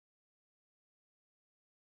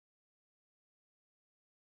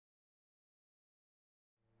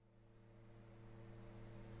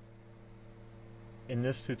In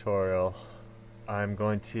this tutorial, I'm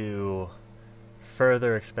going to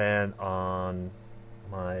further expand on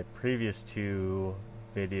my previous two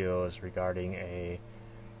videos regarding a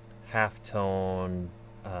halftone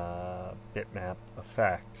bitmap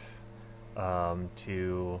effect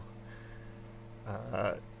to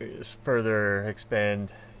further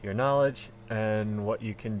expand your knowledge and what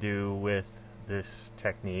you can do with this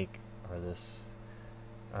technique or this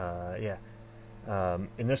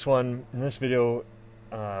in this video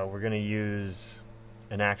we're going to use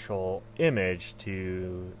an actual image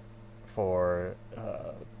to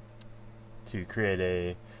create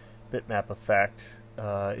a bitmap effect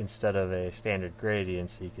instead of a standard gradient,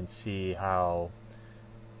 so you can see how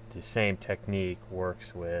the same technique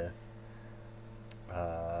works with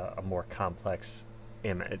a more complex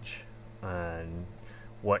image and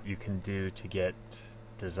what you can do to get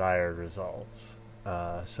desired results.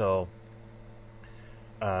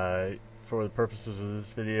 For the purposes of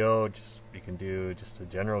this video, you can do just a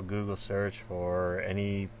general Google search for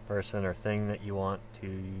any person or thing that you want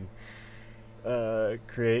to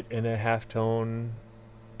create in a halftone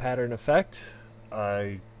pattern effect.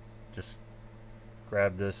 I just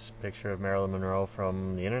grabbed this picture of Marilyn Monroe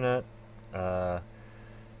from the internet.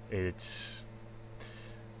 It's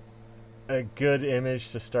a good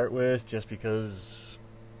image to start with just because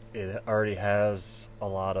it already has a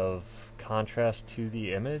lot of contrast to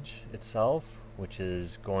the image itself, which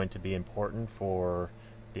is going to be important for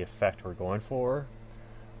the effect we're going for.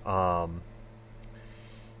 One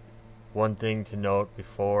thing to note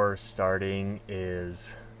before starting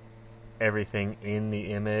is everything in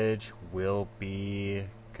the image will be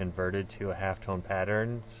converted to a halftone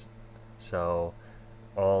patterns, so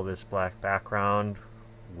all this black background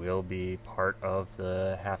will be part of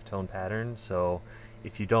the halftone pattern. So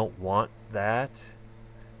if you don't want that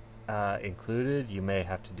included, you may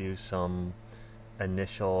have to do some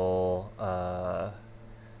initial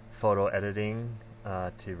photo editing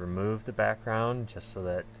to remove the background, just so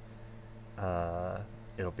that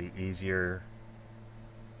it'll be easier,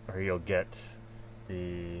 or you'll get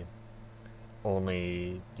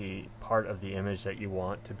only the part of the image that you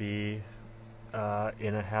want to be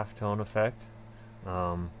in a halftone effect.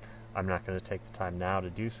 I'm not going to take the time now to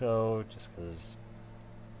do so, just because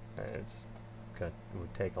it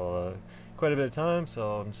would take quite a bit of time,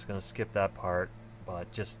 so I'm just going to skip that part.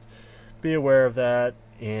 But just be aware of that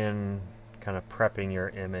in kind of prepping your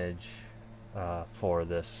image for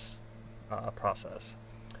this process.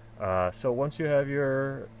 So once you have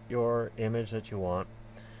your image that you want,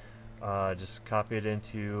 just copy it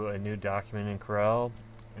into a new document in Corel,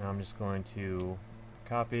 and I'm just going to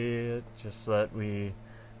copy it just so that we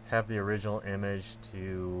have the original image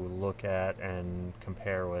to look at and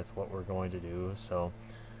compare with what we're going to do. So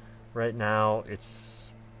right now it's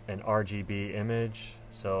an RGB image,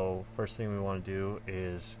 so first thing we want to do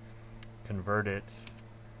is convert it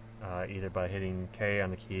either by hitting K on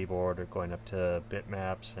the keyboard or going up to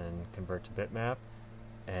bitmaps and convert to bitmap.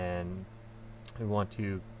 And we want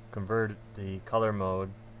to convert the color mode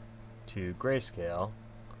to grayscale,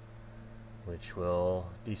 which will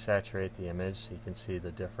desaturate the image so you can see the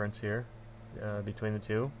difference here between the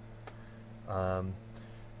two.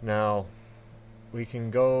 Now we can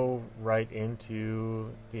go right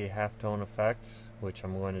into the halftone effect, which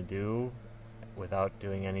I'm going to do without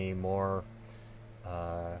doing any more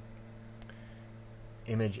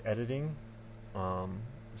image editing.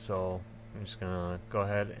 So I'm just going to go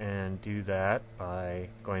ahead and do that by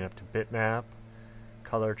going up to bitmap,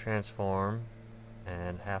 color transform,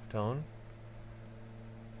 and halftone.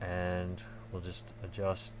 And we'll just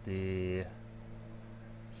adjust the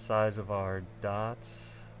size of our dots,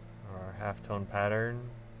 our halftone pattern.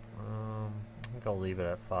 I think I'll leave it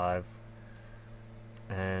at 5.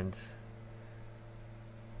 And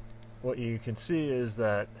what you can see is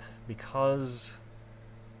that because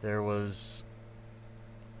there was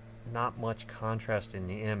not much contrast in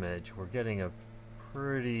the image, we're getting a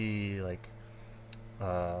pretty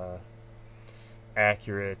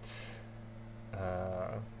accurate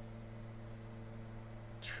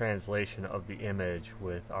translation of the image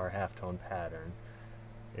with our halftone pattern.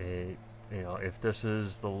 If this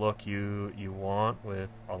is the look you want with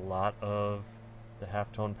a lot of the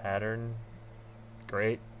halftone pattern,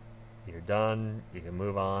 great, you're done, you can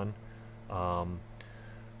move on.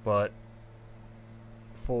 But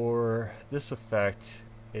for this effect,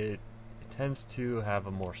 it tends to have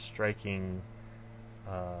a more striking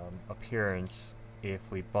appearance if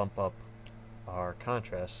we bump up our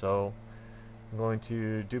contrast. So I'm going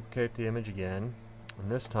to duplicate the image again, and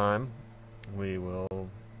this time we will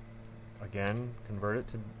again convert it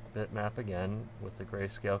to bitmap again with the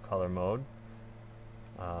grayscale color mode,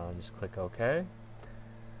 Just click OK.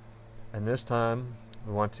 And this time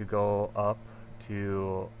we want to go up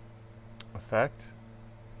to Effect,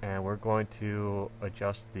 and we're going to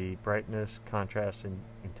adjust the brightness, contrast, and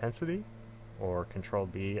intensity, or Control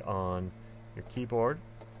B on your keyboard.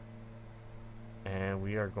 And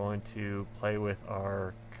we are going to play with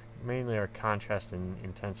mainly our contrast and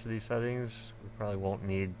intensity settings. We probably won't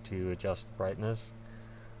need to adjust the brightness.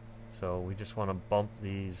 So we just want to bump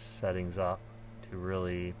these settings up to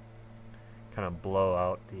really kind of blow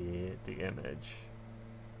out the image.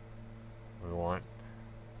 We want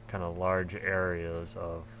kind of large areas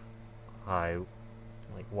of high,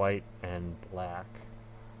 like white and black,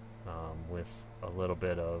 with a little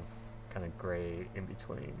bit of kind of gray in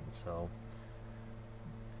between. So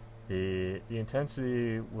the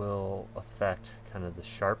intensity will affect kind of the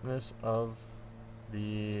sharpness of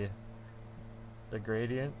the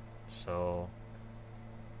gradient. So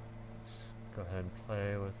just go ahead and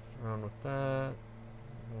play around with that.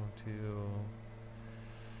 I want to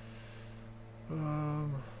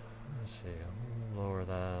let's see, I'm gonna lower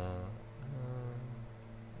that.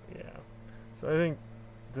 Yeah. So I think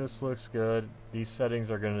this looks good. These settings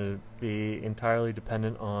are going to be entirely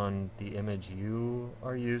dependent on the image you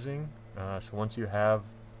are using. So once you have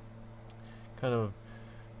kind of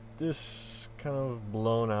this kind of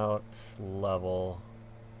blown out level,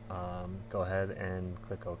 go ahead and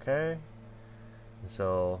click OK. And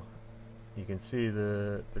so you can see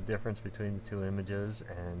the difference between the two images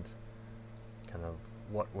and kind of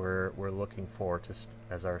what we're looking for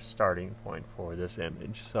as our starting point for this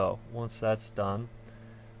image. So once that's done,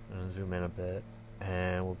 I'm going to zoom in a bit,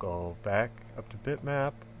 and we'll go back up to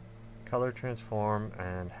bitmap, color transform,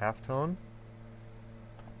 and halftone.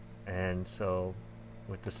 And so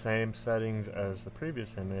with the same settings as the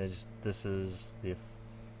previous image, this is the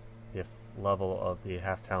level of the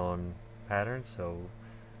halftone pattern. So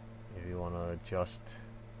if you want to adjust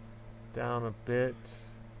down a bit,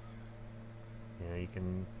 you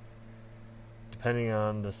can, depending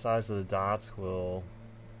on the size of the dots, will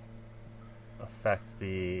affect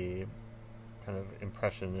the kind of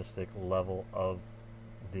impressionistic level of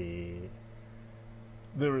the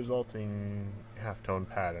resulting halftone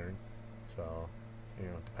pattern. So,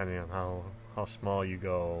 depending on how small you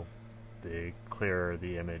go, the clearer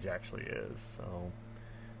the image actually is. So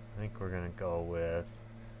I think we're going to go with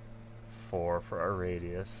 4 for our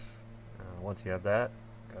radius. Once you have that,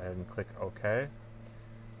 go ahead and click OK.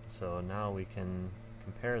 So now we can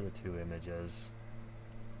compare the two images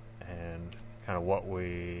and kind of what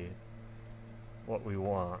we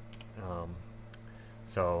want.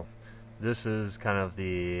 So this is kind of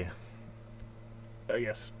the, I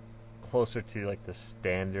guess, closer to like the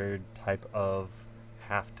standard type of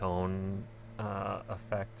halftone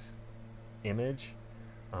effect image.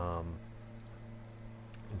 And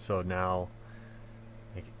so now,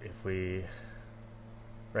 like, if we,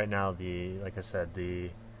 right now, like I said, the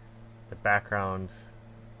background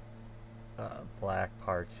black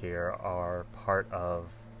parts here are part of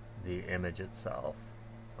the image itself.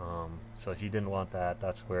 So if you didn't want that,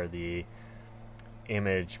 that's where the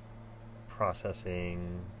image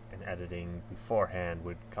processing and editing beforehand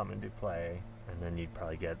would come into play, and then you'd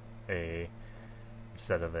probably get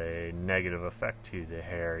instead of a negative effect to the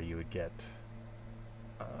hair, you would get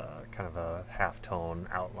kind of a halftone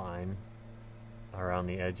outline around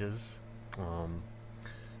the edges.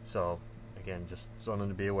 So again, just something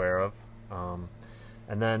to be aware of.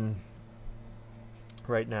 And then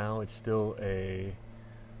right now it's still a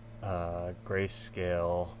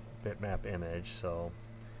grayscale bitmap image, so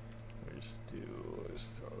we just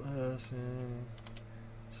throw this in.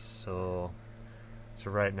 So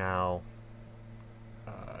right now,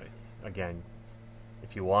 again,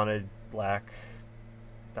 if you wanted black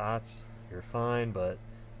dots, you're fine, but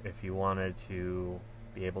if you wanted to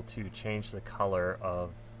be able to change the color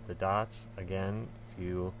of the dots, again, if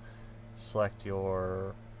you select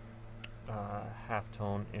your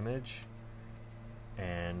halftone image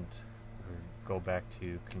and go back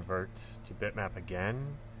to convert to bitmap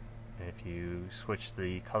again, and if you switch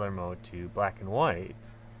the color mode to black and white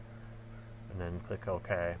and then click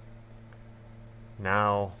OK,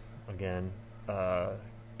 now again,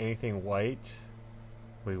 anything white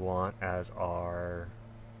we want as our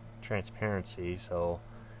transparency. So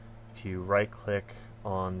if you right click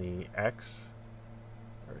on the X,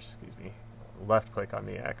 or excuse me, left click on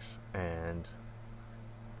the X and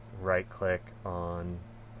right click on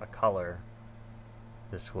a color,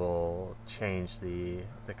 this will change the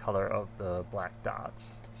color of the black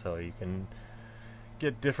dots. So you can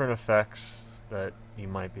get different effects that you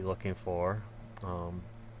might be looking for.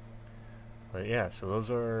 But yeah, so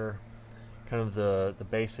those are kind of the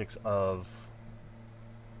basics of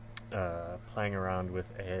playing around with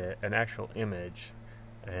an actual image.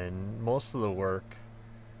 And most of the work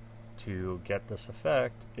to get this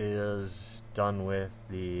effect is done with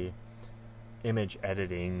the image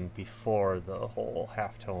editing before the whole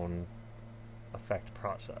halftone effect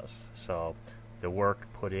process. So the work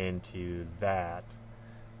put into that,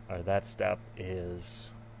 or that step,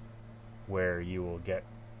 is where you will get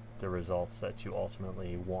the results that you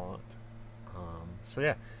ultimately want. So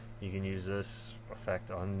yeah, you can use this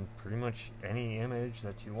effect on pretty much any image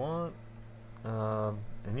that you want.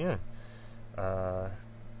 And yeah,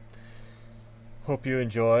 hope you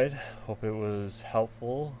enjoyed. Hope it was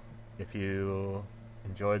helpful. If you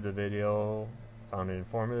enjoyed the video, found it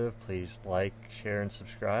informative, please like, share, and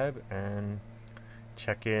subscribe, and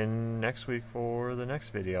check in next week for the next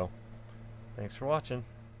video. Thanks for watching.